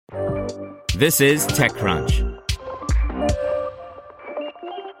This is TechCrunch.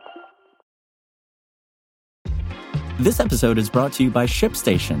 This episode is brought to you by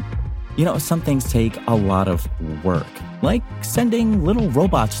ShipStation. You know, some things take a lot of work, like sending little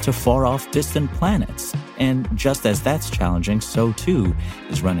robots to far-off distant planets. And just as that's challenging, so too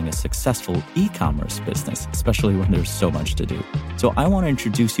is running a successful e-commerce business, especially when there's so much to do. So I want to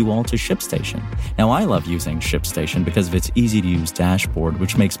introduce you all to ShipStation. Now, I love using ShipStation because of its easy-to-use dashboard,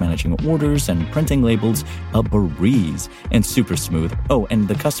 which makes managing orders and printing labels a breeze and super smooth. Oh, and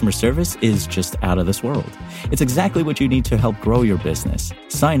the customer service is just out of this world. It's exactly what you need to help grow your business.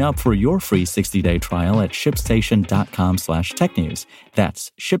 Sign up for your free 60-day trial at shipstation.com/technews.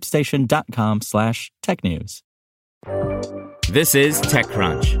 That's shipstation.com/technews. This is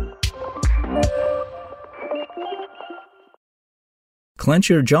TechCrunch. Clench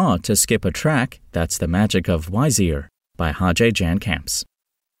your jaw to skip a track. That's the magic of Wisear by Hajay Jan Camps.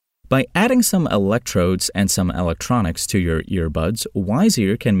 By adding some electrodes and some electronics to your earbuds,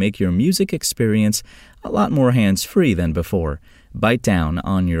 Wisear can make your music experience a lot more hands-free than before. Bite down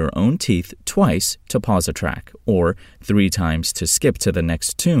on your own teeth twice to pause a track, or 3 times to skip to the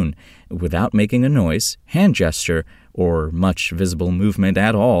next tune, without making a noise, hand gesture, or much visible movement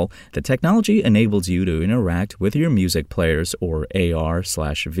at all. The technology enables you to interact with your music players or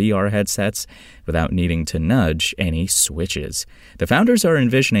AR/VR headsets without needing to nudge any switches. The founders are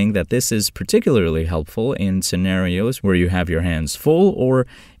envisioning that this is particularly helpful in scenarios where you have your hands full or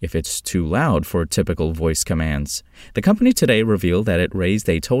if it's too loud for typical voice commands. The company today revealed that it raised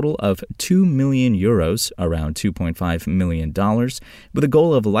a total of 2 million euros, around $2.5 million, with a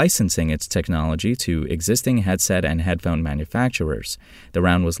goal of licensing its technology to existing headset and headphone manufacturers. The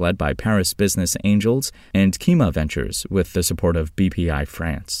round was led by Paris business angels and Kima Ventures with the support of BPI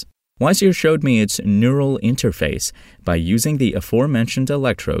France. Wisear showed me its neural interface. By using the aforementioned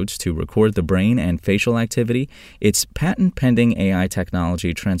electrodes to record the brain and facial activity, its patent-pending AI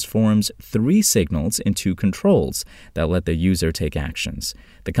technology transforms 3 signals into controls that let the user take actions.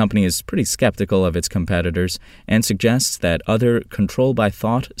 The company is pretty skeptical of its competitors and suggests that other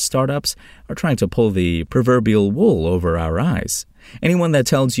control-by-thought startups are trying to pull the proverbial wool over our eyes. Anyone that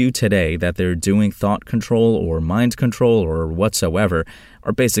tells you today that they're doing thought control or mind control or whatsoever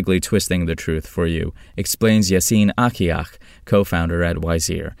are basically twisting the truth for you, explains Yassine Akiach, co-founder at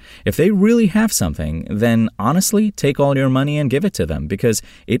Wisear. If they really have something, then honestly, take all your money and give it to them because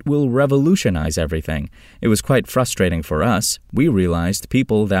it will revolutionize everything. It was quite frustrating for us. We realized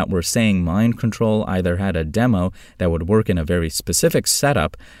people that were saying mind control either had a demo that would work in a very specific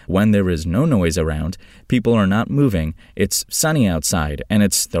setup when there is no noise around, people are not moving, it's sunny outside, and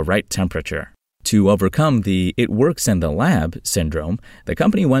it's the right temperature. To overcome the "it works in the lab" syndrome, the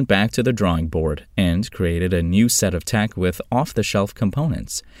company went back to the drawing board and created a new set of tech with off-the-shelf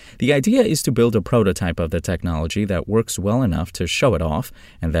components. The idea is to build a prototype of the technology that works well enough to show it off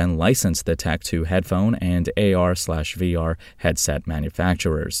and then license the tech to headphone and AR/VR headset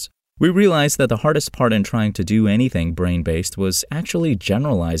manufacturers. We realized that the hardest part in trying to do anything brain-based was actually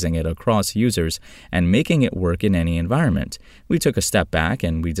generalizing it across users and making it work in any environment. We took a step back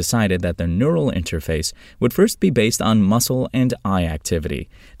and we decided that the neural interface would first be based on muscle and eye activity.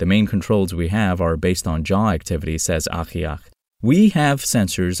 The main controls we have are based on jaw activity, says Akiach. We have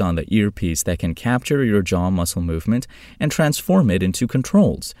sensors on the earpiece that can capture your jaw muscle movement and transform it into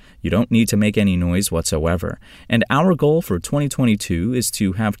controls. You don't need to make any noise whatsoever. And our goal for 2022 is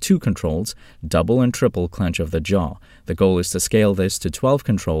to have 2 controls, double and triple clench of the jaw. The goal is to scale this to 12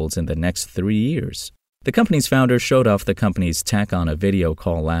 controls in the next 3 years. The company's founder showed off the company's tech on a video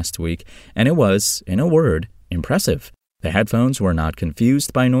call last week, and it was, in a word, impressive. The headphones were not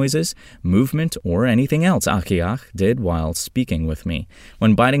confused by noises, movement, or anything else Akiach did while speaking with me.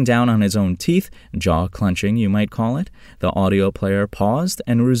 When biting down on his own teeth, jaw clenching you might call it, the audio player paused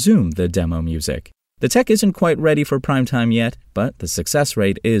and resumed the demo music. The tech isn't quite ready for prime time yet, but the success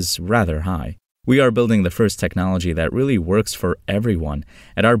rate is rather high. We are building the first technology that really works for everyone.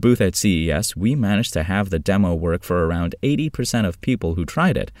 At our booth at CES, we managed to have the demo work for around 80% of people who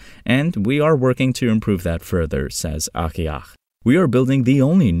tried it, and we are working to improve that further, says Akiach. We are building the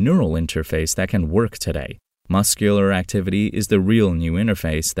only neural interface that can work today. Muscular activity is the real new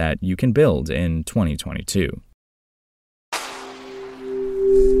interface that you can build in 2022.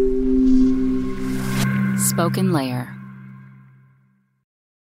 Spoken Layer.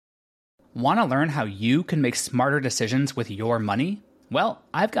 Want to learn how you can make smarter decisions with your money? Well,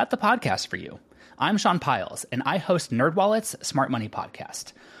 I've got the podcast for you. I'm Sean Piles, and I host NerdWallet's Smart Money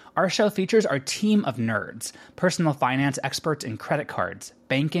Podcast. Our show features our team of nerds, personal finance experts in credit cards,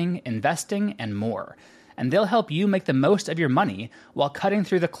 banking, investing, and more. and they'll help you make the most of your money while cutting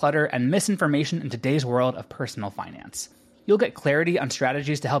through the clutter and misinformation in today's world of personal finance. You'll get clarity on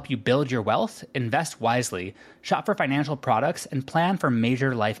strategies to help you build your wealth, invest wisely, shop for financial products, and plan for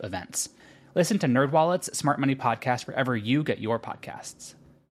major life events. Listen to NerdWallet's Smart Money Podcast wherever you get your podcasts.